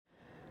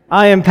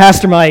I am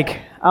Pastor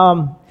Mike.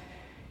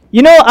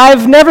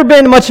 I've never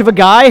been much of a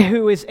guy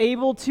who is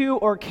able to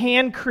or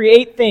can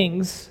create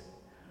things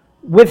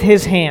with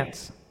his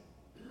hands.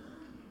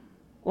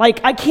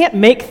 Like, I can't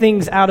make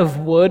things out of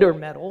wood or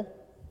metal.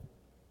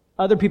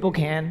 Other people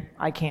can.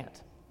 I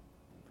can't.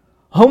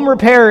 Home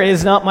repair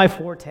is not my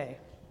forte.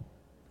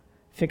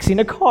 Fixing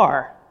a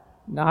car,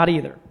 not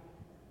either.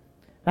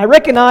 I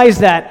recognize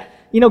that,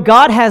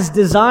 God has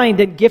designed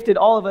and gifted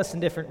all of us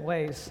in different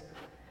ways.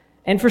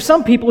 And for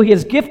some people, He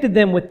has gifted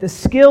them with the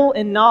skill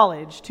and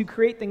knowledge to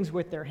create things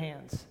with their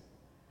hands,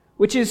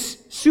 which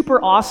is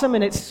super awesome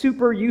and it's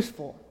super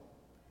useful.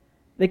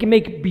 They can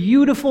make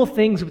beautiful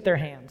things with their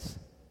hands.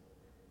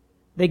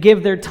 They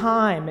give their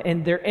time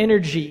and their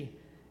energy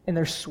and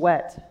their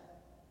sweat.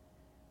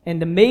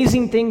 And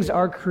amazing things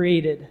are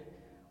created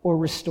or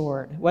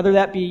restored, whether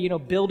that be,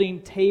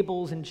 building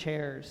tables and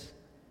chairs,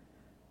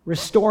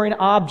 restoring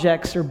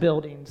objects or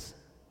buildings,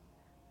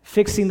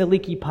 fixing the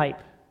leaky pipe,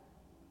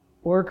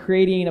 or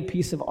creating a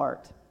piece of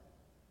art.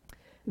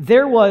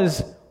 There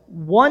was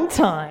one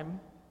time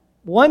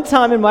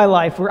in my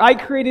life where I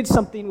created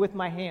something with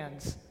my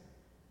hands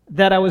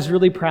that I was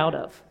really proud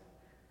of.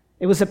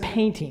 It was a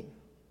painting.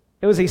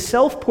 It was a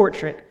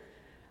self-portrait.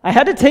 I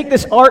had to take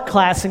this art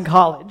class in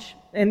college,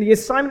 and the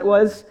assignment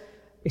was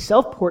a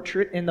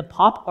self-portrait in the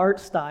pop art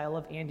style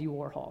of Andy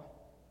Warhol.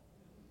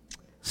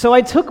 So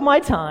I took my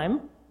time,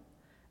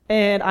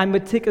 and I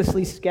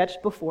meticulously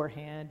sketched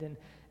beforehand,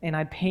 and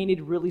I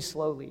painted really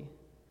slowly,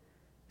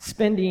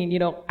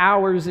 spending,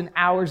 hours and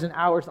hours and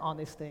hours on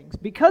these things.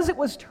 Because it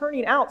was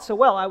turning out so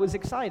well, I was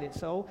excited.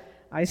 So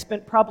I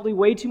spent probably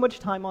way too much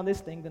time on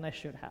this thing than I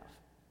should have.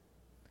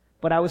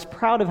 But I was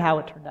proud of how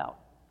it turned out.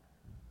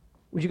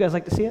 Would you guys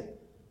like to see it?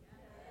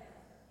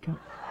 Okay.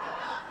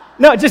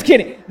 No, just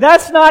kidding.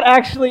 That's not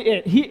actually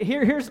it.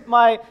 Here's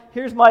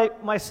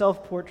my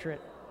self-portrait.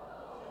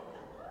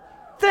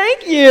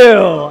 Thank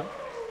you.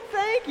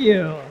 Thank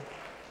you.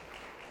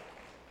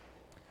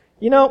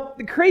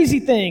 The crazy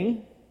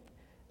thing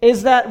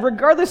is that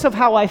regardless of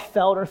how I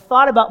felt or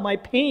thought about my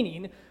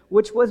painting,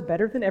 which was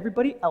better than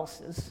everybody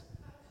else's,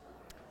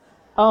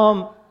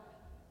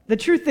 the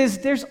truth is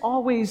there's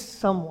always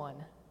someone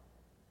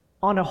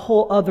on a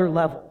whole other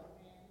level,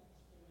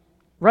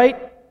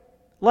 right?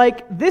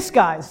 Like this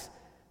guy's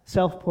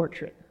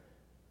self-portrait,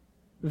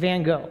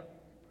 Van Gogh.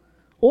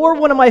 Or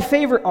one of my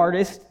favorite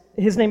artists,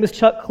 his name is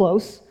Chuck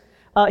Close.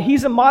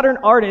 He's a modern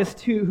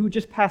artist who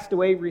just passed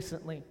away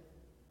recently.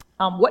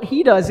 What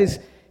he does is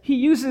he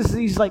uses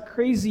these like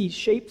crazy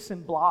shapes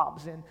and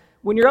blobs, and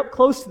when you're up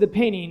close to the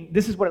painting,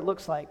 this is what it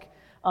looks like.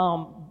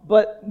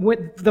 But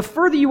the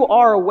further you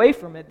are away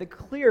from it, the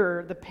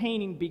clearer the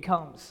painting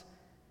becomes.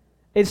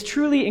 It's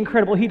truly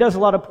incredible. He does a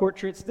lot of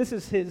portraits. This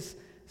is his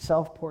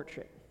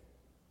self-portrait.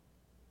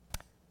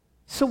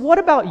 So what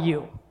about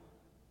you?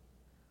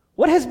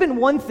 What has been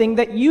one thing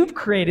that you've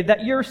created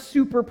that you're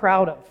super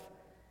proud of?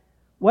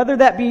 Whether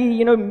that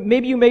be,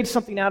 maybe you made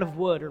something out of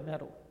wood or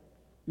metal.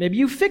 Maybe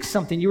you fixed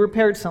something, you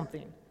repaired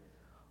something,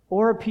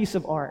 or a piece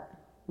of art.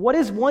 What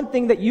is one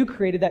thing that you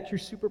created that you're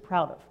super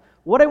proud of?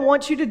 What I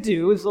want you to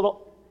do is a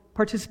little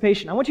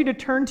participation. I want you to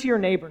turn to your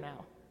neighbor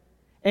now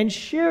and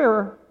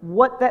share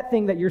what that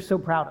thing that you're so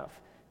proud of.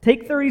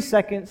 Take 30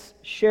 seconds,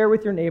 share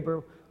with your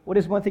neighbor what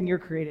is one thing you're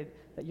created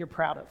that you're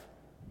proud of.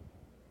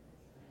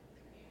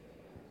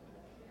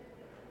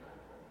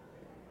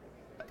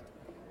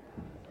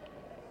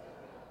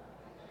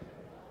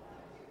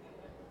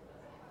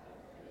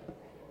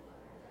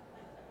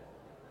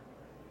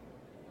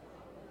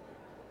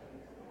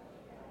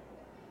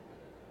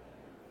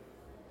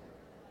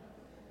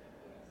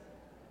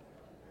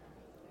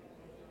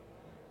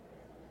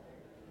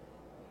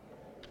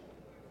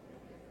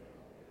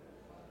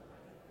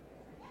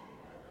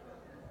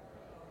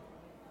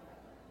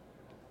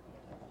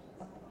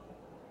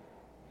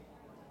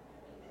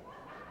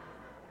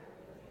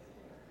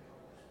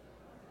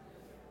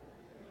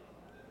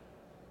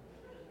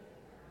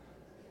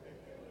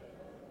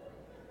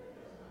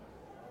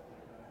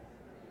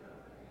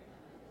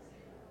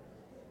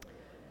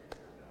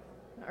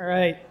 All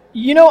right.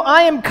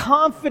 I am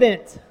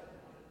confident.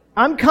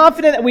 I'm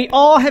confident that we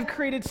all have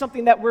created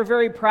something that we're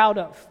very proud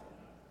of.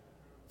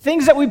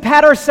 Things that we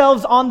pat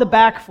ourselves on the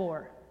back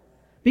for.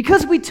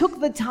 Because we took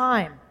the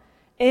time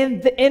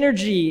and the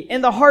energy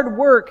and the hard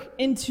work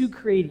into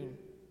creating.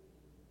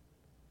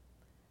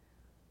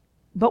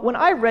 But when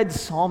I read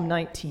Psalm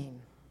 19,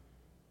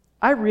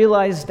 I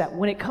realized that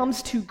when it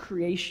comes to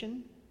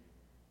creation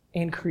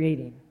and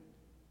creating,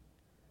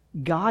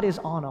 God is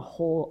on a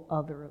whole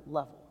other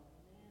level.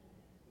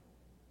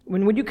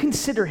 When you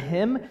consider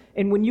Him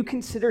and when you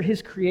consider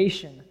His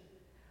creation,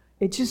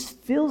 it just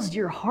fills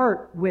your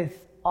heart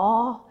with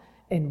awe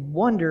and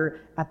wonder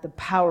at the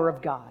power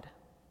of God.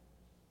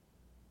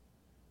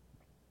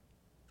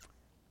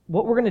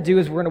 What we're going to do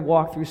is we're going to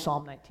walk through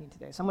Psalm 19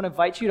 today. So I'm going to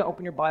invite you to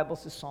open your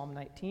Bibles to Psalm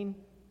 19.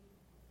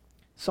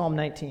 Psalm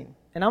 19.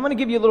 And I'm going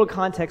to give you a little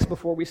context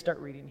before we start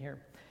reading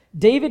here.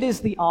 David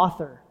is the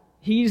author.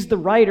 He's the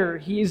writer.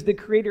 He is the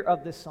creator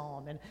of this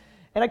psalm.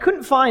 And I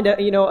couldn't find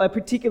a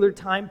particular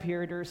time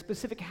period or a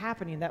specific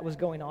happening that was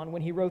going on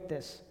when he wrote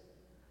this.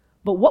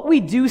 But what we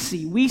do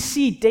see, we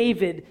see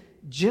David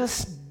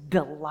just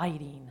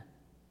delighting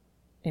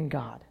in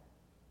God.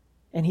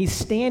 And he's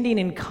standing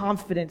in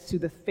confidence to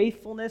the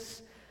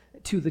faithfulness,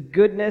 to the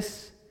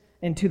goodness,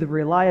 and to the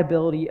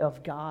reliability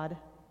of God,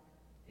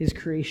 his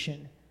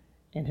creation,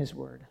 and his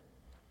word.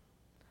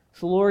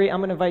 So, Lori, I'm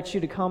going to invite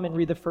you to come and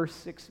read the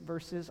first 6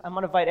 verses. I'm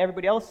going to invite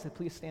everybody else to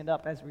please stand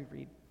up as we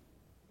read.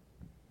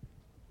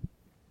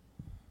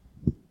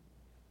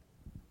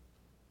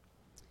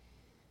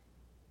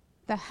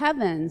 The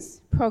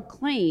heavens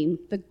proclaim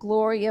the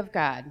glory of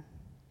God.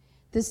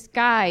 The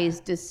skies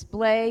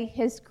display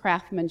his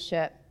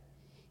craftsmanship.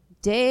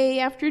 Day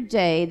after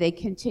day they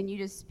continue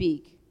to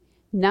speak.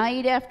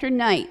 Night after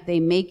night they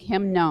make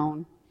him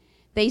known.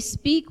 They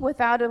speak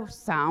without a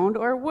sound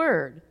or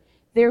word.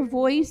 Their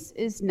voice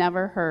is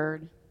never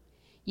heard.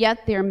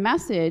 Yet their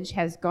message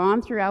has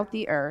gone throughout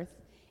the earth,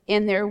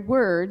 and their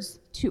words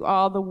to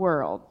all the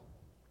world.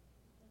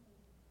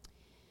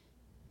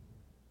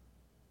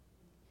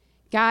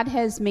 God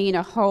has made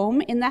a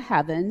home in the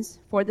heavens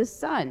for the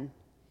sun.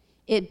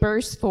 It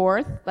bursts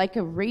forth like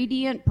a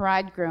radiant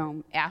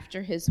bridegroom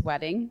after his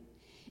wedding.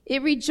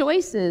 It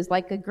rejoices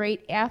like a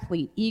great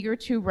athlete eager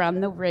to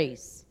run the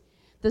race.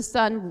 The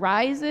sun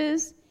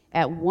rises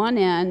at one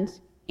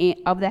end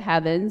of the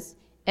heavens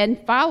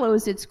and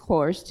follows its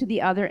course to the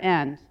other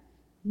end.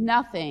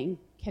 Nothing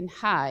can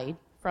hide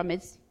from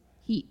its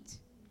heat.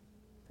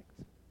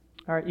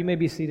 All right, you may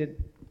be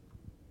seated.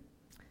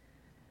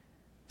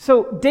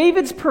 So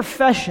David's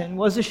profession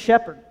was a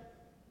shepherd,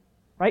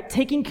 right?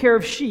 Taking care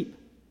of sheep.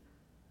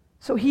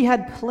 So he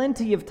had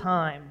plenty of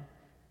time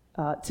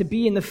to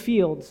be in the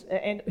fields,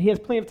 and he has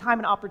plenty of time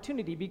and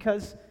opportunity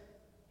because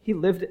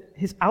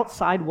his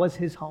outside was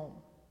his home,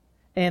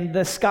 and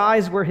the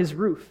skies were his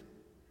roof.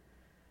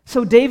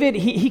 So David,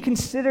 he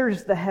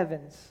considers the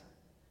heavens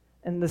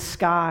and the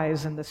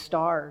skies and the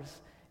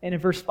stars, and in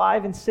verse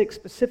 5 and 6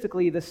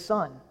 specifically, the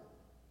sun.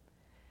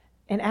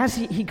 And as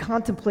he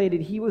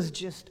contemplated, he was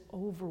just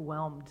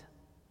overwhelmed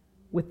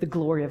with the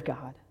glory of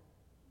God.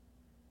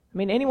 I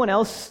mean, anyone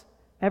else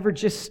ever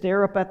just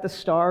stare up at the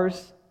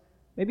stars?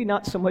 Maybe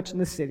not so much in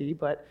the city,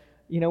 but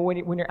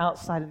when you're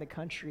outside in the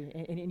country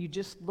and you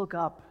just look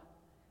up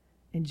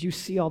and you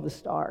see all the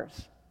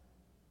stars.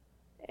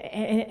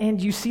 And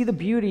you see the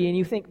beauty and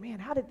you think, man,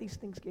 how did these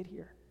things get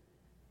here?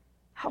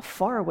 How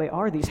far away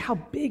are these? How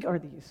big are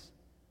these?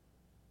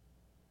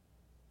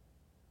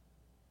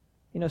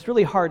 It's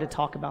really hard to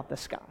talk about the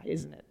sky,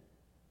 isn't it?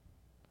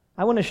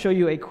 I want to show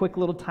you a quick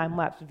little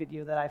time-lapse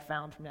video that I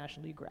found from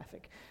National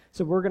Geographic.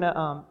 So we're going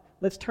to,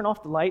 let's turn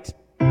off the lights.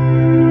 Check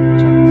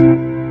this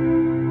out.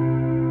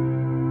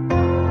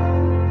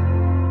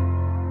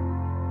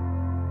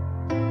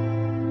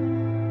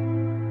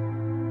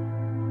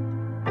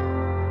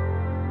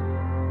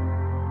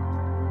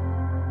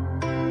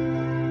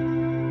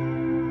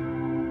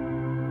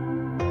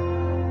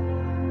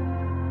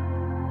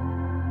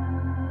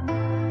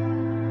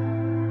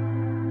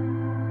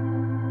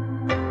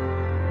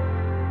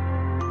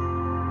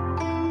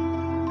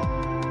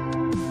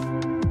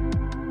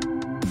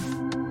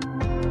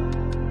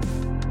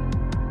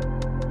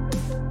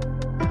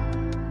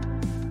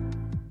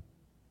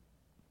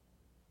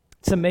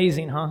 It's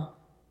amazing, huh?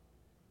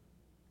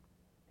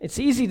 It's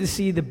easy to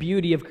see the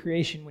beauty of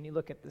creation when you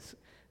look at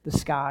the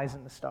skies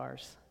and the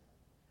stars.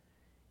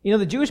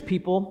 The Jewish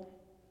people,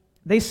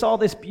 they saw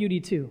this beauty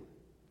too.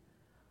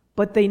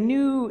 But they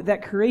knew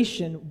that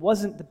creation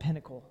wasn't the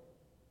pinnacle.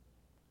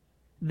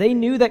 They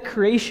knew that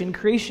creation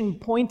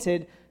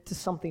pointed to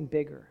something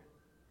bigger,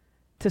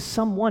 to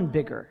someone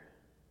bigger,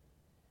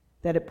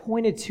 that it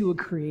pointed to a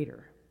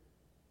creator.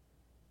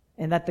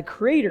 And that the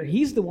creator,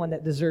 he's the one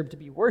that deserved to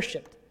be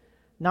worshiped,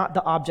 not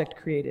the object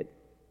created.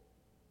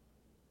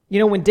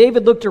 When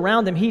David looked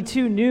around him, he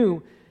too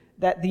knew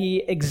that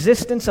the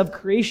existence of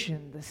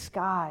creation, the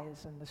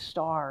skies and the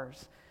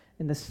stars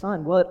and the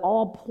sun, well, it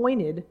all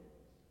pointed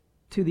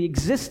to the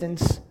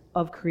existence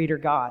of Creator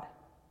God.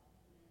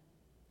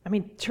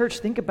 Church,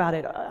 think about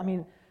it.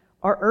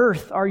 Our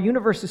earth, our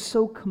universe is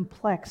so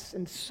complex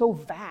and so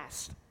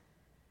vast,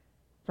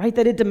 right,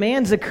 that it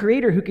demands a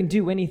creator who can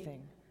do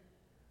anything,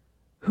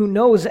 who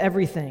knows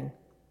everything,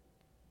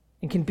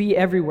 and can be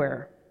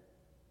everywhere.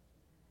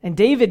 And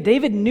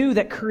David knew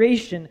that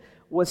creation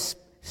was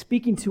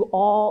speaking to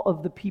all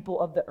of the people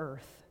of the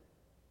earth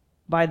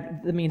by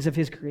the means of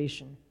his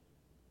creation.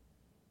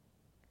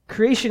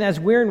 Creation, as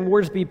Warren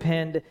Worsby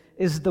penned,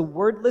 is the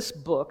wordless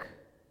book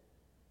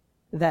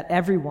that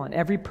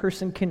every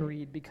person can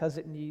read because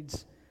it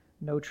needs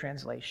no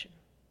translation.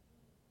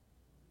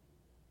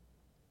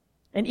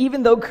 And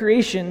even though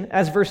creation,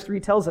 as verse 3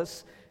 tells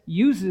us,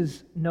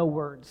 uses no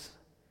words,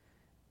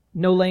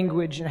 no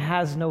language, and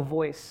has no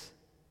voice,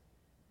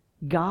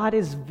 God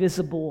is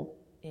visible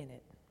in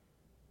it.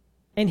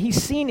 And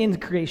he's seen in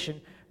creation.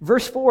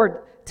 Verse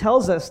 4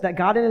 tells us that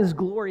God in his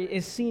glory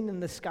is seen in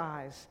the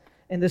skies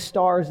and the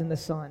stars and the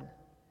sun.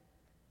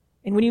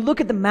 And when you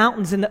look at the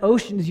mountains and the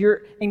oceans,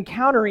 you're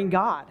encountering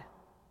God.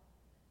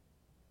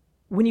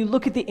 When you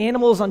look at the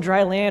animals on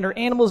dry land or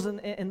animals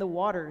in the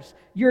waters,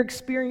 you're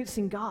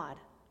experiencing God.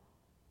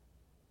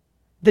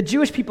 The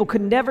Jewish people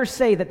could never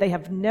say that they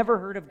have never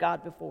heard of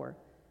God before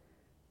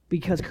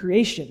because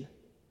creation,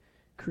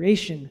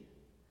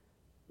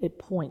 it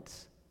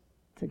points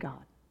to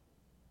God.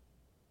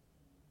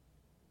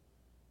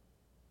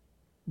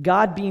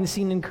 God being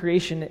seen in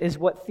creation is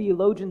what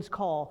theologians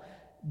call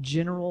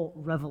general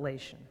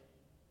revelation.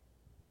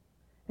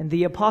 And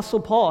the Apostle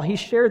Paul, he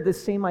shared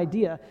this same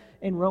idea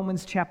in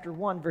Romans chapter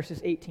 1, verses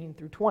 18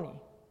 through 20.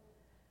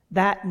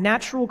 That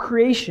natural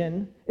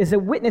creation is a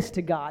witness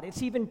to God.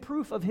 It's even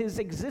proof of his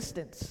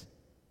existence,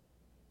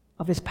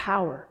 of his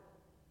power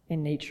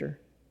in nature.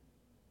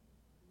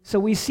 So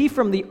we see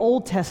from the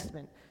Old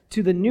Testament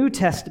to the New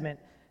Testament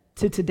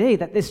to today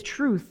that this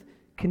truth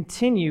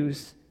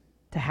continues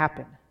to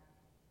happen.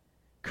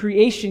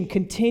 Creation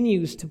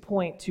continues to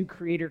point to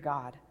Creator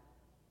God,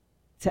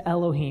 to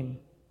Elohim.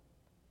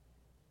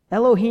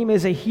 Elohim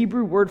is a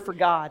Hebrew word for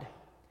God.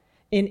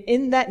 And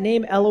in that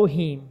name,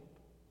 Elohim,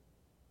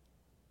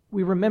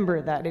 we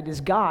remember that it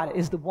is God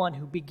is the one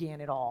who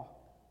began it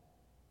all,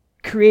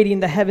 creating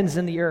the heavens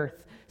and the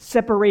earth,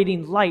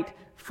 separating light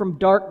from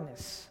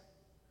darkness,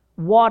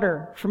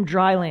 water from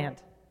dry land,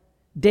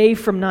 day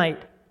from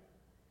night.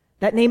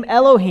 That name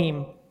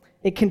Elohim,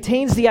 it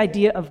contains the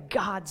idea of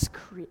God's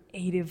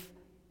creative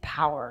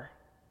power,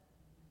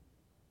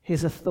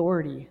 his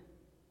authority,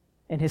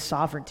 and his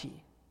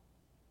sovereignty.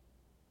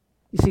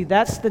 You see,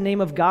 that's the name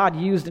of God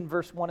used in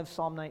verse 1 of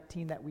Psalm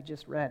 19 that we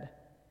just read.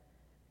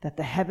 That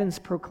the heavens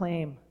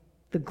proclaim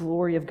the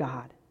glory of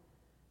God.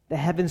 The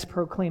heavens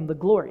proclaim the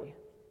glory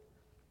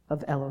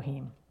of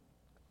Elohim.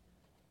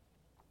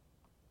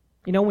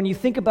 You know, when you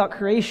think about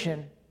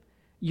creation,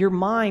 your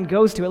mind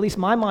goes to, at least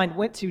my mind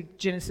went to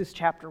Genesis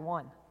chapter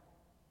 1.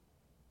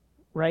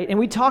 Right? And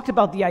we talked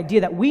about the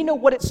idea that we know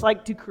what it's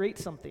like to create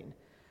something,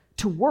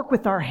 to work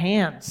with our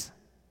hands.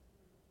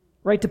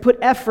 Right? To put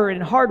effort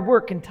and hard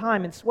work and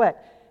time and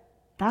sweat.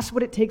 That's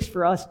what it takes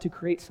for us to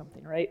create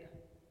something, right?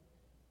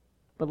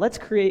 But let's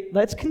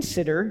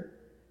consider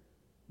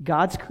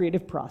God's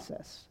creative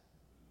process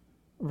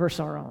versus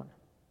our own.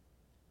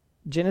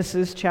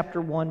 Genesis chapter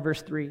 1,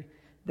 verse 3.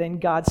 Then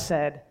God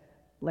said,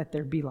 "Let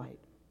there be light."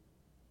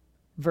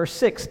 Verse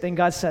 6, then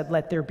God said,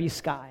 "Let there be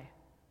sky."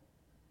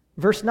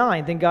 Verse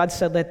 9, then God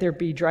said, "Let there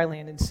be dry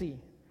land and sea."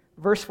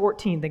 Verse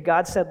 14, then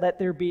God said, "Let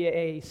there be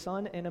a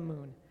sun and a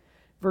moon."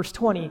 Verse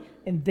 20,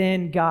 and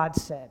then God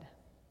said.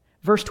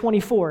 Verse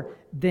 24,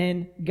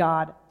 then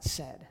God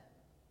said.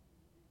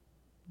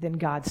 Then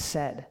God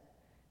said.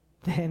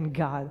 Then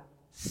God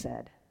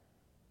said.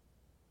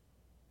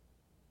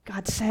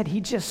 God said, he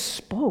just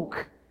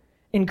spoke,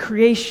 and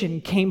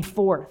creation came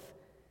forth.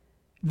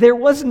 There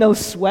was no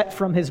sweat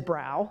from his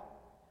brow.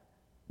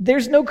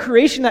 There's no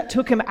creation that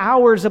took him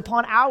hours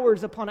upon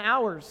hours upon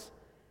hours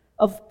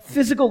of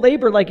physical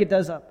labor like it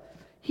does up.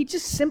 He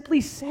just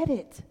simply said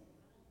it.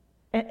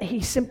 And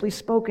he simply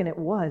spoke, and it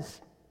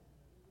was.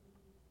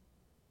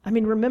 I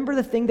mean, remember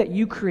the thing that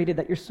you created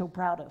that you're so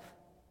proud of.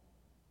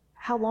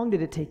 How long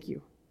did it take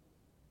you?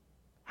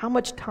 How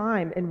much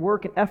time and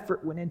work and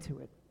effort went into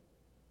it?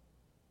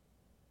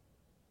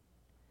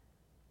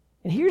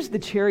 And here's the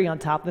cherry on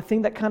top, the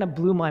thing that kind of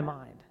blew my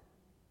mind.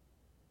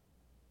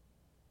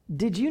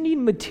 Did you need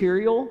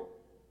material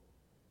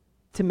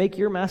to make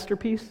your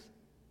masterpiece?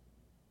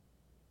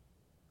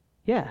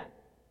 Yeah.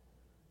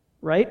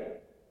 Right?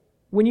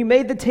 When you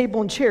made the table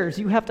and chairs,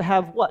 you have to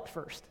have what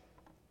first?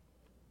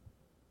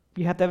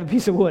 You have to have a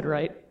piece of wood,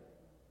 right?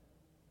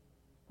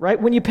 Right?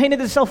 When you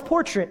painted a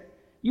self-portrait,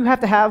 you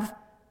have to have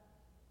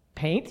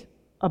paint,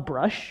 a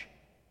brush,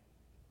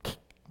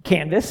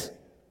 canvas,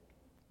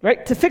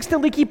 right? To fix the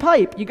leaky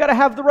pipe, you got to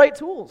have the right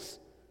tools.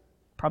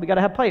 Probably got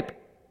to have pipe.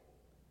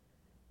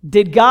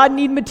 Did God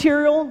need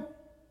material?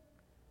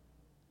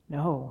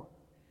 No.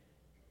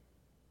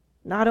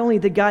 Not only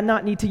did God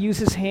not need to use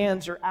his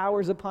hands or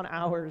hours upon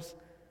hours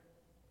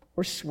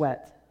or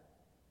sweat,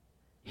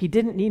 he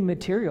didn't need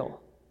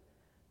material,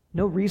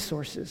 no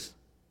resources,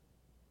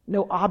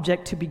 no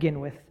object to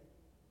begin with.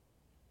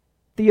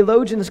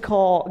 Theologians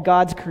call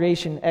God's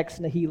creation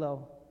ex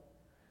nihilo,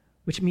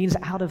 which means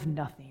out of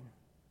nothing.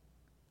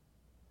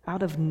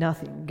 Out of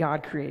nothing,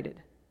 God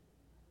created.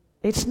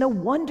 It's no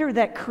wonder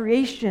that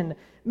creation,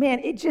 man,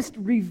 it just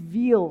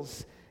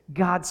reveals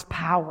God's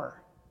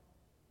power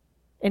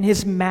and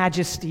his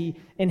majesty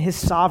and his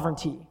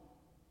sovereignty.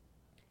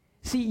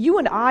 See, you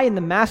and I and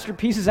the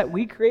masterpieces that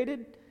we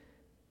created,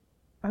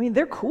 I mean,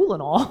 they're cool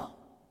and all,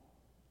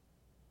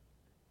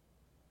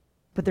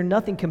 but they're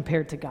nothing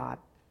compared to God.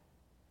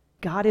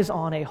 God is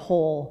on a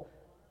whole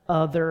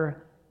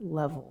other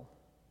level.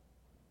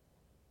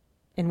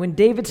 And when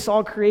David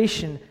saw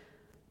creation,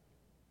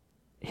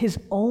 his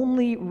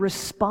only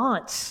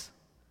response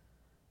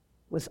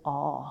was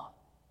awe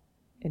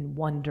and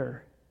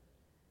wonder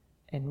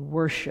and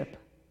worship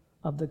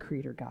of the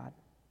Creator God.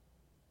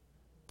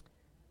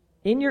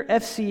 In your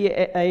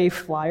FCA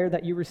flyer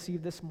that you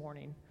received this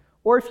morning,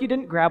 or if you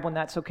didn't grab one,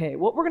 that's okay.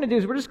 What we're going to do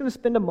is we're just going to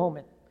spend a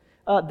moment.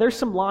 There's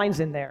some lines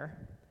in there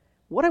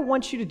what I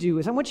want you to do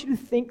is I want you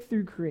to think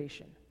through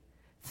creation.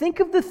 Think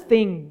of the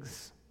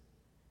things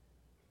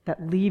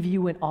that leave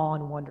you in awe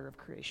and wonder of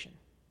creation.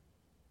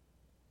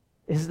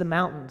 Is it the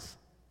mountains?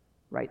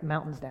 Write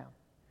mountains down.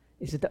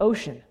 Is it the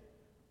ocean?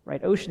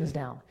 Write oceans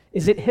down.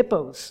 Is it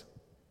hippos?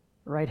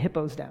 Write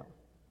hippos down.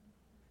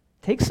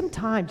 Take some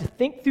time to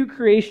think through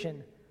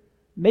creation.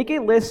 Make a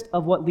list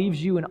of what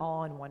leaves you in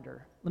awe and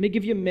wonder. Let me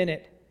give you a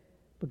minute,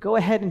 but go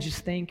ahead and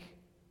just think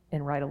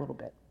and write a little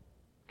bit.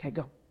 Okay,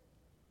 go.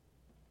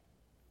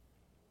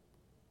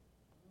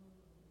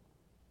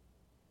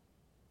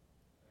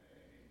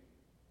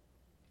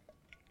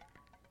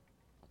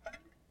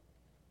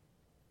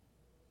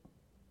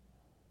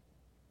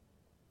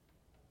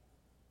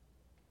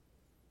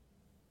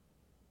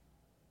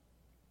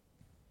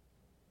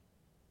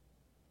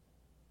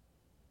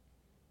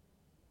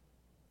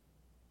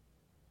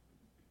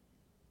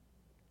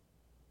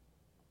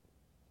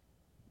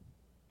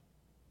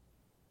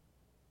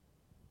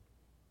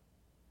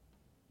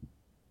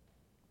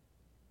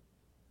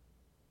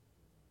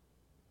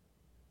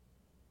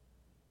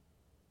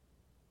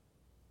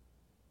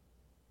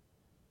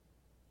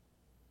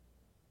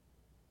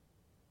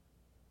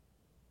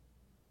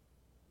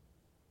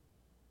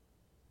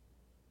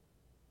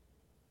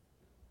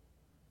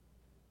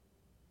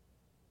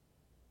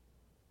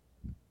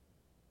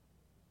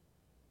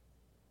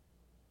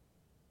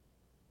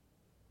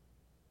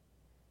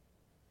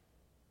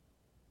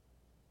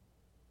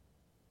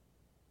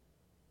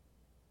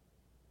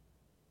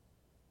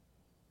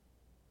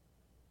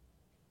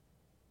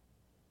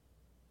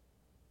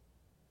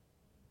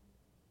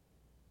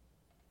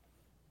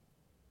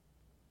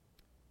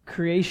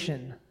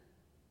 Creation,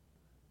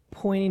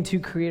 pointing to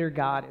Creator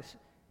God,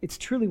 it's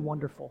truly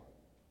wonderful.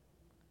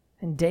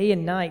 And day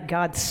and night,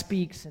 God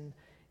speaks and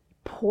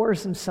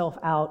pours himself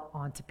out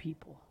onto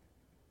people,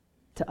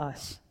 to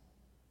us.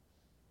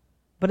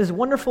 But as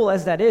wonderful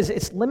as that is,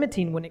 it's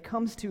limiting when it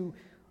comes to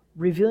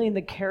revealing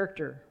the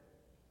character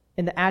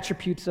and the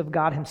attributes of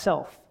God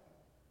himself.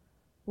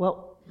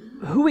 Well,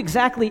 who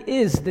exactly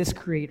is this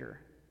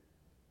Creator?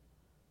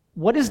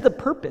 What is the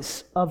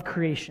purpose of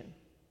creation?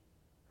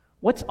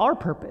 What's our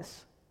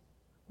purpose?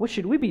 What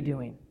should we be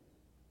doing?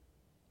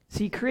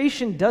 See,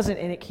 creation doesn't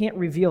and it can't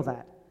reveal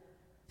that.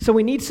 So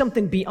we need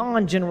something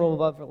beyond general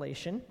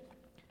revelation,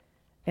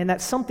 and that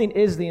something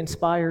is the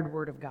inspired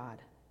Word of God.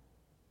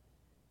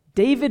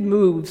 David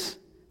moves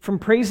from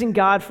praising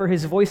God for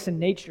his voice in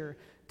nature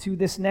to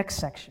this next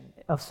section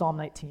of Psalm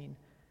 19,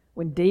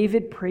 when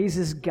David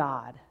praises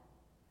God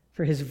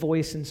for his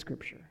voice in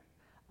Scripture.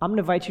 I'm going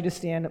to invite you to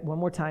stand one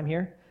more time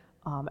here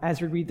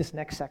as we read this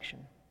next section.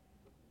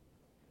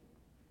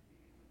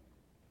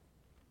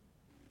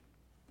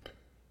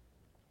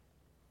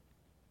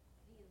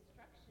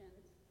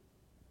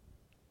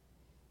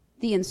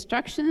 The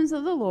instructions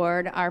of the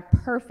Lord are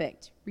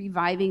perfect,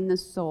 reviving the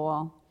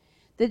soul.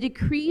 The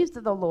decrees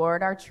of the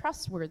Lord are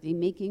trustworthy,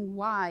 making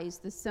wise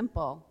the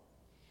simple.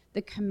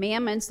 The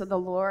commandments of the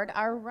Lord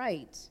are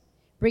right,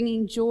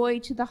 bringing joy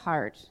to the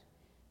heart.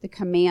 The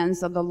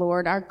commands of the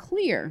Lord are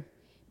clear,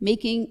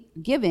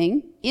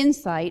 giving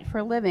insight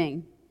for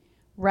living.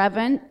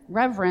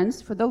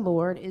 Reverence for the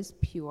Lord is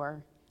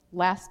pure,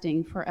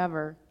 lasting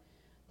forever.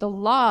 The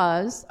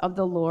laws of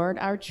the Lord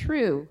are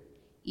true,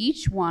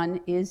 each one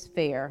is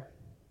fair.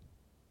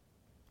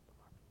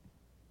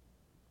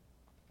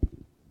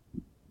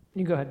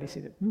 You go ahead, be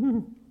seated.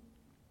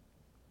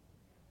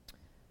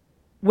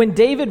 When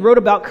David wrote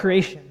about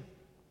creation,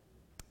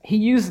 he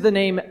used the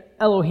name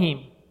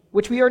Elohim,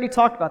 which we already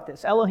talked about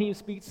this. Elohim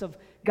speaks of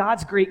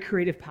God's great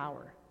creative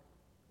power,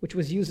 which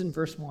was used in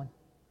verse 1.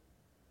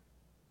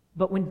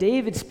 But when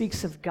David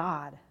speaks of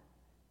God,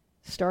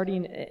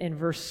 starting in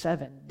verse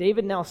 7,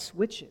 David now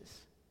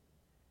switches.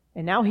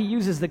 And now he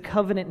uses the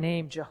covenant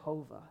name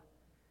Jehovah,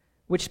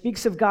 which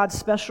speaks of God's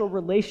special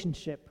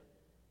relationship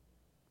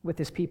with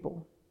his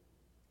people.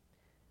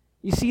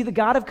 You see, the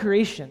God of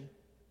creation,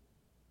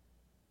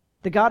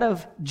 the God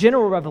of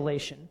general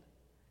revelation,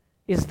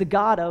 is the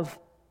God of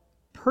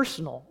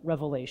personal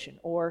revelation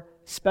or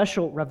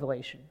special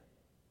revelation.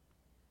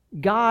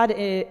 God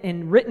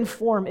in written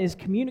form is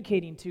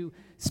communicating to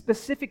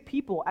specific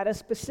people at a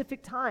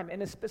specific time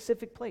in a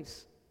specific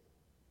place.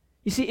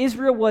 You see,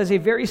 Israel was a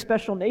very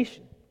special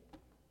nation,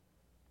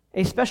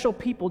 a special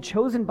people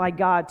chosen by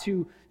God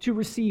to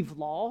receive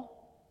law,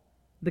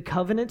 the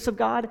covenants of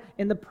God,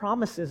 and the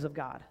promises of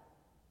God.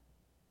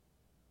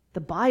 The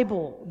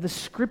Bible, the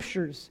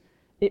Scriptures,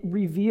 it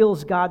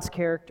reveals God's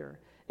character.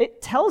 It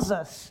tells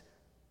us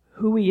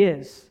who He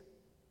is,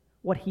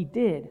 what He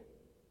did,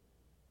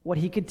 what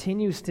He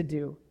continues to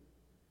do.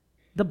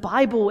 The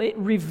Bible, it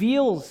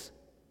reveals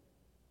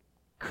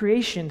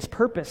creation's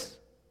purpose.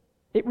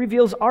 It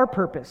reveals our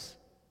purpose.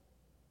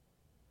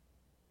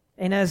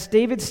 And as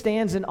David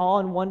stands in awe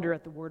and wonder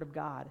at the Word of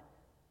God,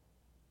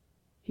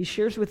 he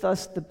shares with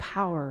us the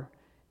power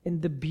and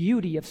the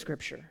beauty of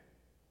Scripture.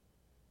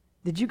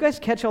 Did you guys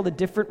catch all the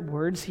different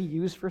words he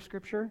used for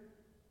Scripture?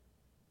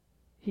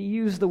 He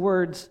used the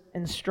words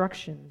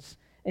instructions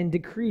and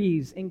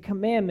decrees and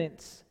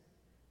commandments,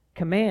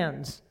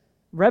 commands,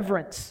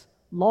 reverence,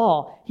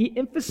 law. He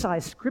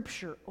emphasized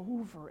Scripture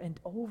over and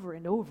over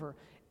and over.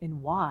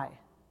 And why?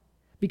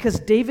 Because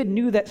David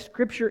knew that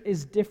Scripture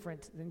is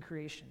different than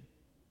creation.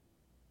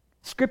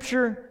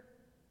 Scripture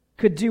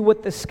could do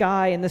what the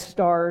sky and the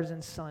stars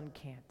and sun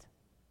can't.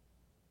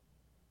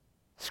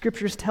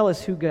 Scriptures tell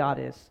us who God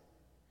is.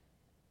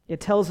 It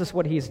tells us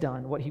what He's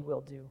done, what He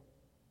will do.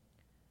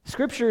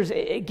 Scriptures,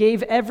 it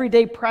gave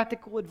everyday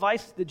practical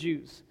advice to the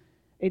Jews.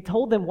 It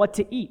told them what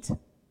to eat,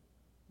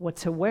 what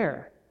to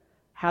wear,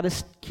 how to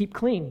keep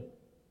clean.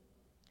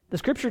 The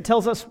Scripture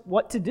tells us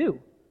what to do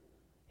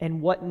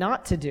and what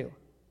not to do.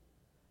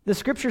 The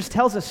Scriptures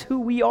tells us who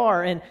we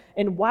are and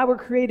why we're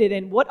created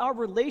and what our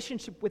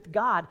relationship with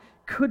God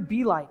could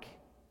be like.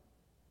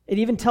 It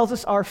even tells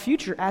us our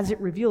future as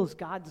it reveals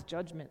God's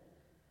judgment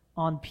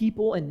on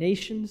people and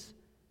nations,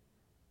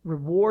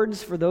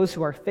 rewards for those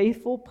who are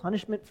faithful,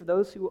 punishment for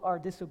those who are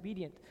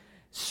disobedient.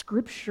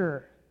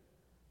 Scripture,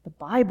 the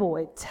Bible,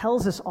 it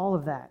tells us all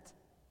of that.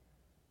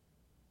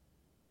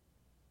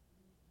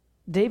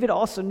 David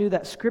also knew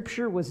that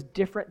Scripture was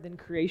different than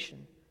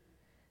creation,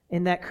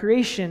 and that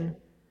creation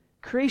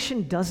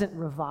doesn't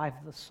revive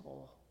the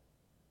soul.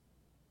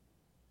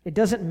 It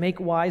doesn't make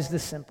wise the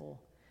simple.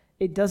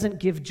 It doesn't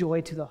give joy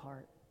to the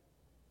heart.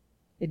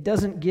 It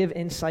doesn't give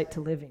insight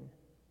to living.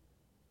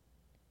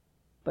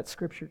 But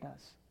Scripture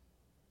does.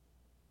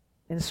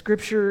 And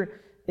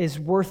Scripture is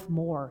worth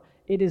more.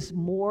 It is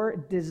more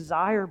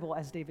desirable,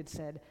 as David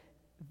said,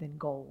 than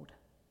gold.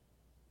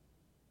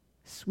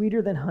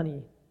 Sweeter than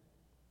honey,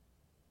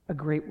 a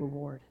great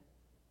reward.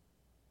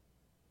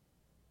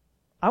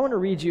 I want to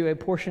read you a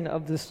portion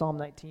of this Psalm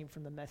 19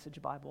 from the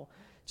Message Bible,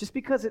 just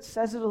because it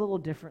says it a little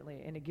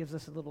differently, and it gives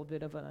us a little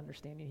bit of an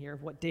understanding here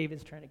of what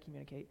David's trying to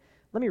communicate.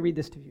 Let me read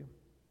this to you.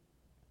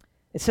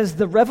 It says,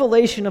 "The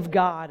revelation of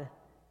God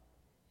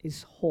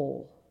is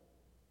whole,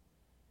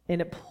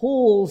 and it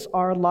pulls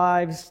our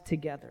lives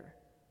together.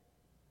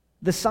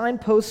 The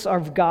signposts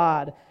of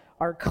God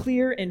are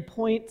clear and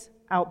point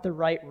out the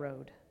right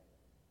road.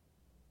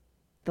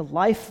 The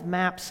life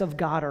maps of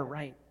God are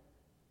right,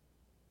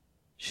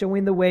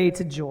 showing the way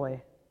to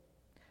joy.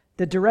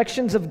 The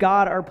directions of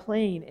God are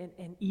plain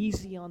and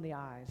easy on the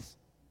eyes.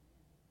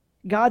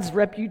 God's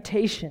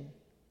reputation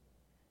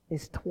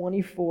is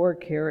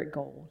 24-karat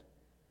gold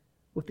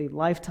with a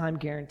lifetime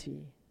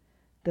guarantee.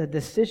 The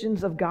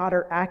decisions of God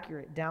are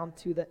accurate down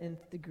to the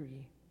nth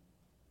degree.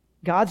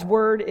 God's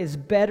word is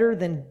better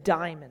than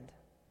diamond,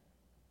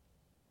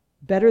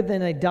 better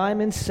than a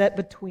diamond set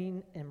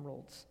between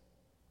emeralds.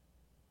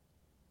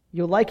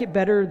 You'll like it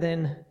better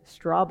than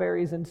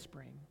strawberries in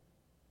spring,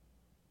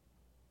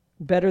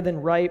 better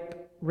than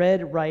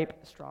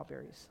ripe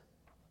strawberries."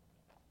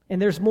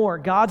 And there's more.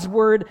 God's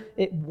word,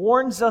 it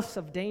warns us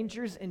of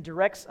dangers and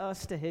directs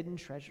us to hidden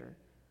treasure.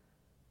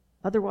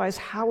 Otherwise,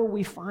 how will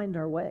we find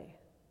our way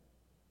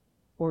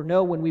or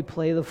know when we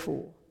play the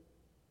fool?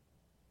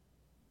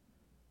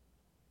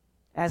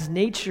 As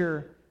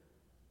nature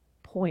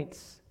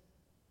points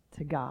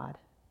to God,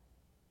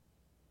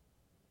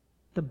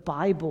 the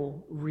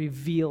Bible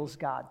reveals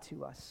God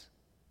to us.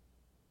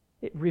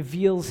 It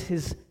reveals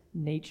His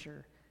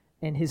nature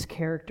and His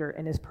character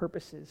and His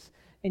purposes.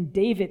 And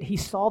David, he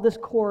saw this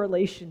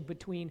correlation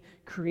between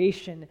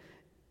creation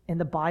and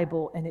the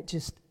Bible, and it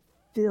just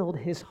filled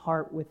his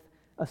heart with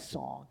a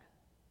song,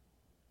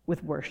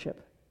 with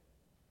worship.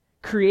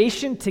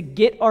 Creation to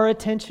get our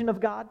attention of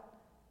God,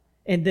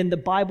 and then the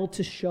Bible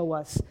to show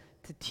us,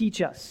 to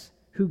teach us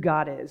who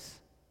God is.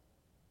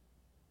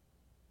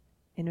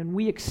 And when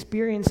we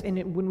experience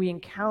and when we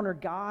encounter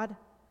God,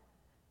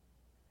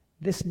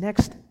 this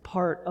next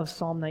part of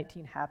Psalm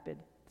 19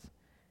 happened.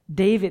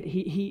 David,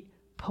 he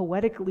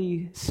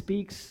poetically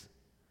speaks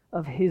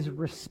of his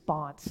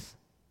response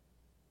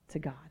to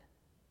God,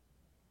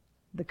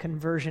 the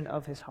conversion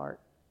of his heart.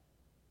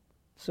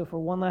 So for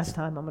one last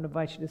time, I'm going to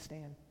invite you to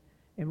stand,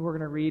 and we're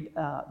going to read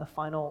the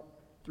final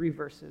 3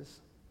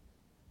 verses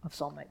of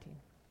Psalm 19.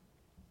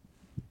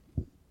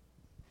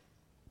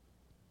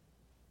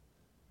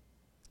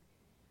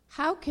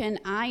 How can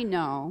I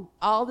know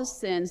all the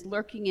sins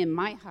lurking in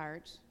my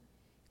heart?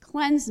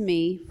 Cleanse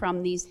me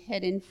from these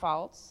hidden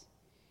faults.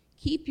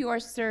 Keep your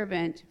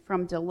servant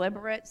from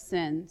deliberate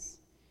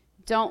sins.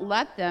 Don't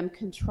let them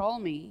control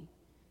me.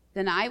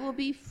 Then I will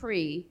be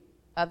free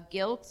of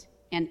guilt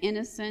and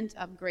innocent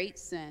of great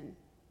sin.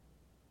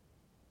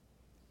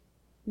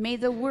 May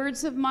the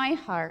words of my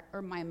heart,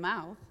 or my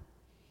mouth,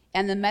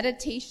 and the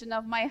meditation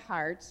of my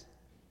heart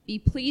be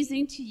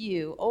pleasing to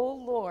you, O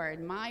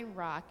Lord, my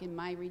rock and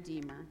my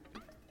redeemer.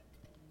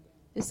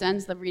 This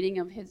ends the reading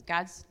of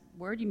God's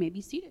word. You may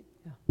be seated.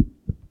 Yeah.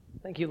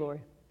 Thank you,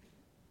 Lori.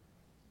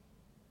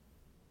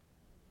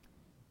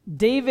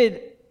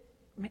 David,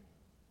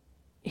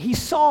 he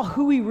saw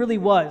who he really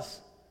was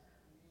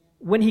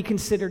when he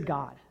considered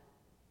God.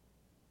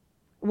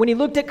 When he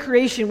looked at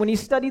creation, when he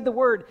studied the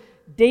word,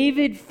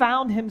 David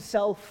found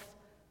himself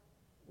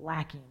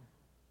lacking.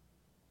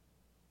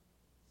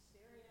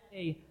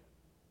 A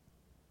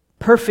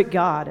perfect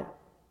God,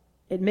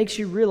 it makes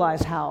you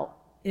realize how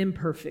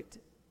imperfect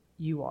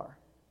you are.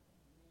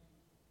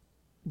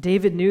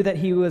 David knew that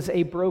he was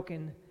a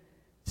broken,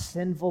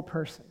 sinful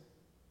person.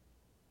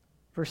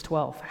 Verse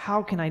 12,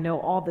 how can I know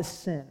all this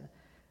sin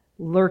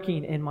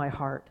lurking in my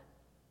heart?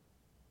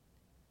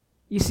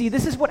 You see,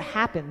 this is what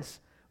happens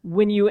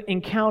when you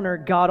encounter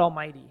God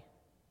Almighty.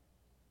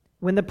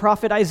 When the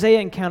prophet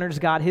Isaiah encounters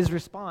God, his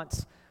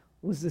response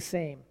was the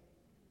same.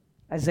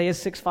 Isaiah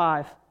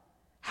 6:5.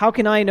 How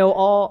can I know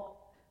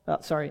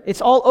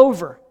it's all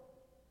over.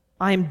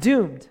 I am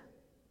doomed,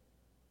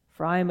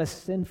 for I am a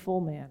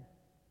sinful man.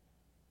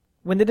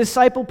 When the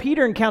disciple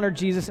Peter encountered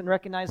Jesus and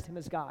recognized him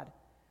as God,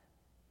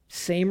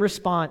 same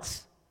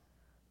response.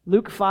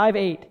 Luke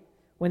 5:8.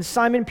 When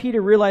Simon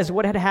Peter realized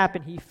what had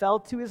happened, he fell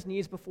to his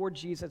knees before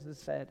Jesus and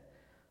said,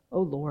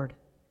 "Oh Lord,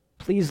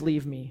 please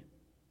leave me.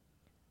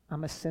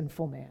 I'm a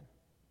sinful man."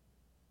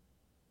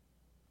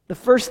 The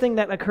first thing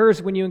that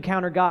occurs when you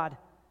encounter God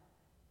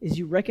is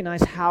you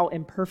recognize how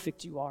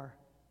imperfect you are,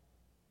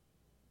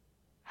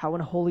 how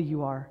unholy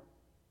you are.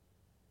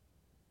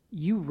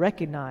 You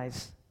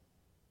recognize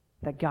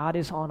that God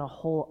is on a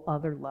whole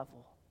other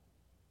level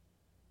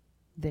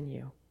than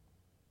you.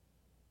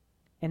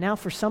 And now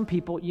for some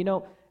people,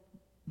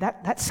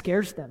 that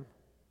scares them.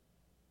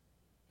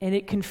 And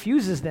it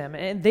confuses them.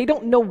 And they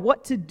don't know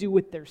what to do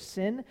with their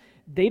sin.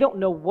 They don't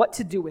know what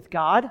to do with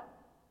God.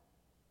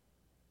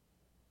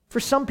 For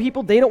some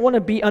people, they don't want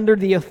to be under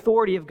the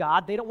authority of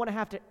God. They don't want to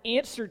have to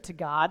answer to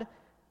God.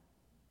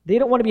 They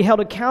don't want to be held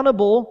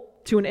accountable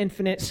to an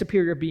infinite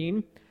superior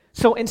being.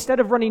 So instead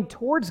of running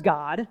towards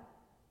God,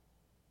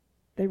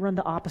 they run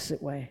the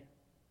opposite way.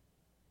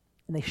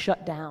 And they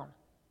shut down.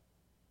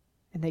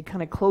 And they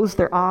kind of close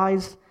their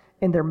eyes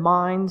and their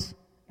minds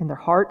and their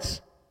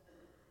hearts.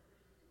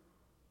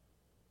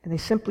 And they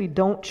simply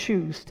don't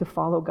choose to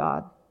follow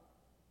God.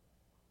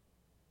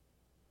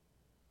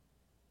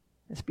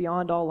 It's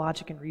beyond all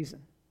logic and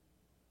reason.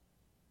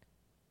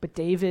 But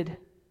David,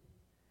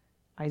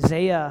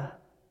 Isaiah,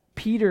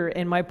 Peter,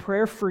 and my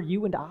prayer for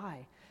you and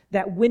I,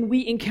 that when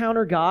we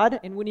encounter God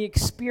and when we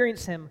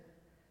experience Him,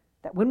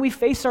 that when we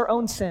face our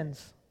own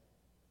sins,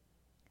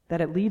 that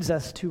it leads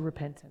us to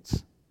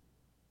repentance.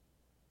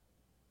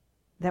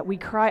 That we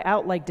cry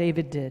out like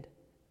David did.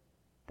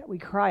 That we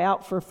cry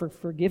out for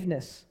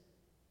forgiveness.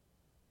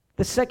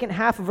 The second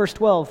half of verse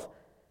 12,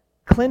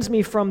 cleanse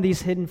me from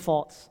these hidden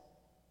faults.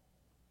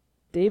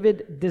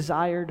 David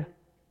desired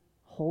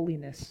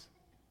holiness,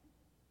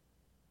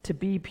 to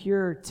be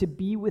pure, to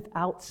be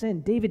without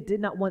sin. David did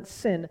not want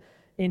sin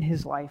in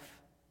his life.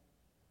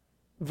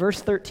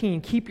 Verse 13,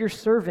 keep your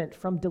servant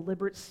from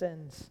deliberate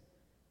sins.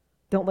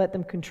 Don't let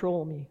them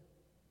control me.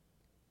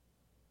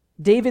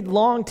 David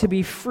longed to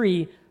be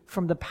free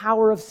from the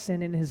power of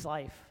sin in his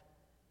life.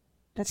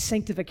 That's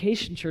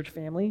sanctification, church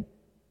family.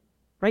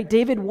 Right?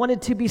 David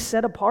wanted to be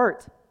set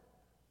apart.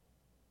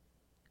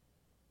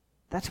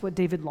 That's what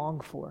David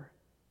longed for.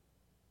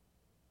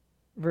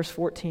 Verse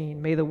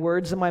 14, may the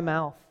words of my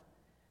mouth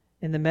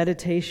and the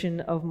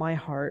meditation of my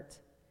heart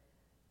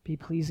be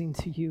pleasing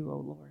to you, O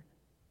Lord.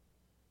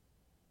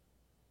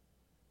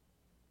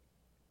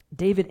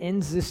 David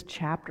ends this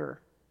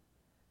chapter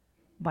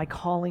by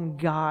calling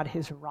God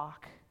his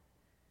rock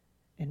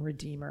and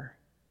redeemer.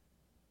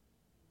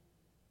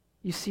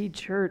 You see,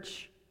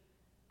 church,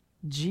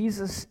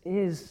 Jesus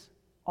is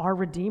our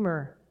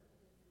redeemer,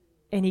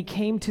 and he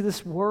came to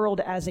this world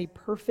as a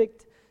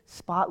perfect,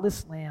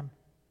 spotless lamb.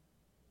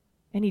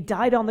 And he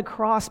died on the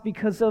cross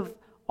because of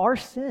our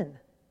sin,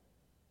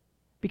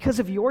 because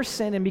of your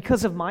sin and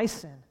because of my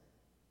sin.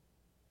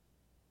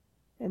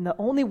 And the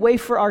only way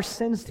for our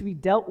sins to be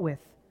dealt with,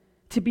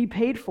 to be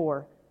paid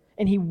for,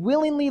 and he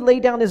willingly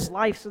laid down his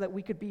life so that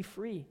we could be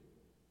free.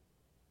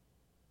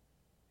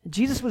 And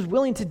Jesus was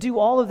willing to do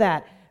all of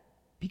that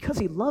because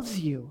he loves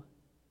you.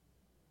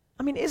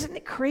 I mean, isn't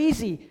it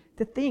crazy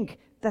to think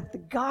that the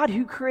God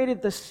who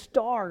created the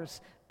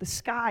stars, the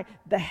sky,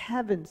 the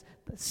heavens,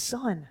 the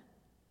sun,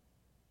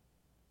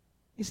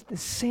 is the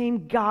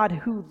same God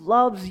who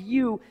loves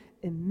you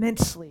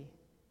immensely?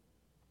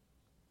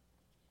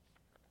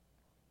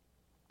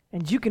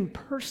 And you can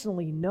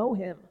personally know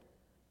him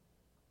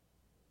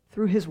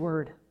through his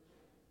word,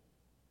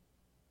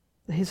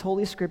 his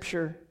holy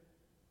scripture.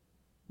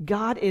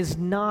 God is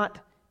not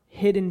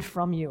hidden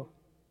from you.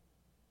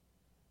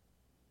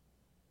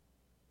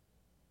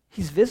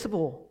 He's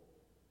visible,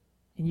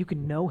 and you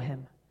can know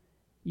him.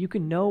 You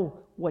can know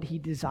what he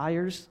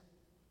desires.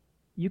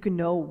 You can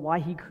know why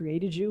he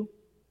created you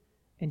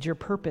and your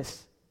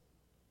purpose.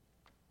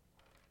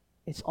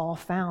 It's all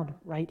found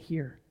right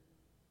here.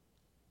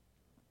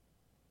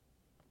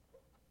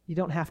 You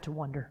don't have to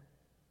wonder.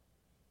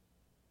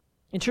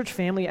 In church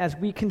family, as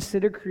we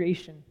consider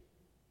creation,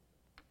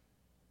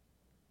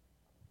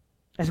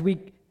 as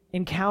we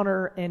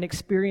encounter and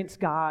experience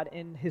God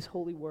in his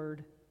holy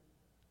word,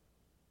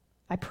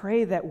 I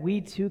pray that we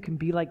too can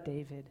be like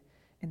David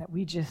and that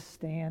we just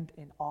stand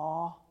in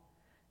awe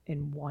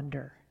and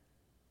wonder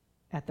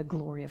at the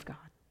glory of God.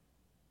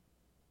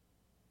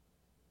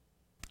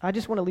 I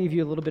just want to leave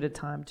you a little bit of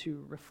time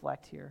to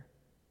reflect here.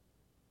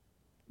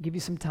 Give you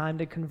some time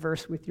to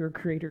converse with your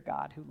Creator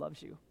God who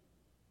loves you.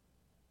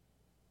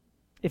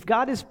 If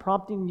God is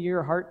prompting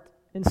your heart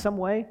in some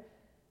way,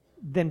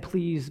 then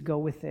please go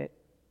with it.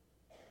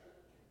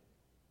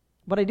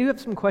 But I do have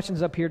some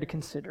questions up here to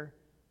consider.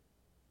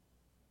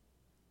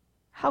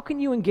 How can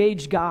you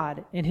engage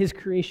God in His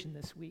creation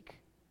this week?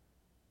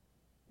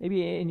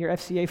 Maybe in your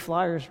FCA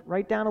flyers,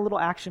 write down a little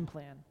action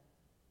plan.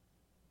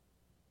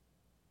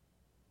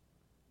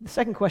 The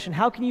second question,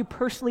 how can you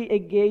personally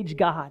engage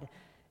God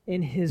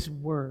in His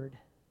Word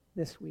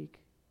this week?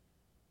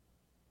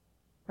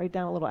 Write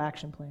down a little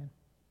action plan.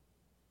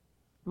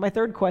 My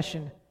third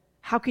question,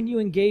 how can you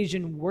engage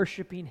in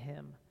worshiping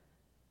Him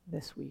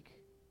this week?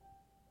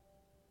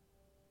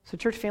 So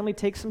church family,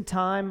 take some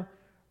time,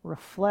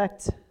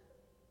 reflect,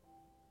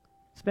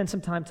 spend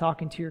some time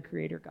talking to your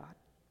Creator God.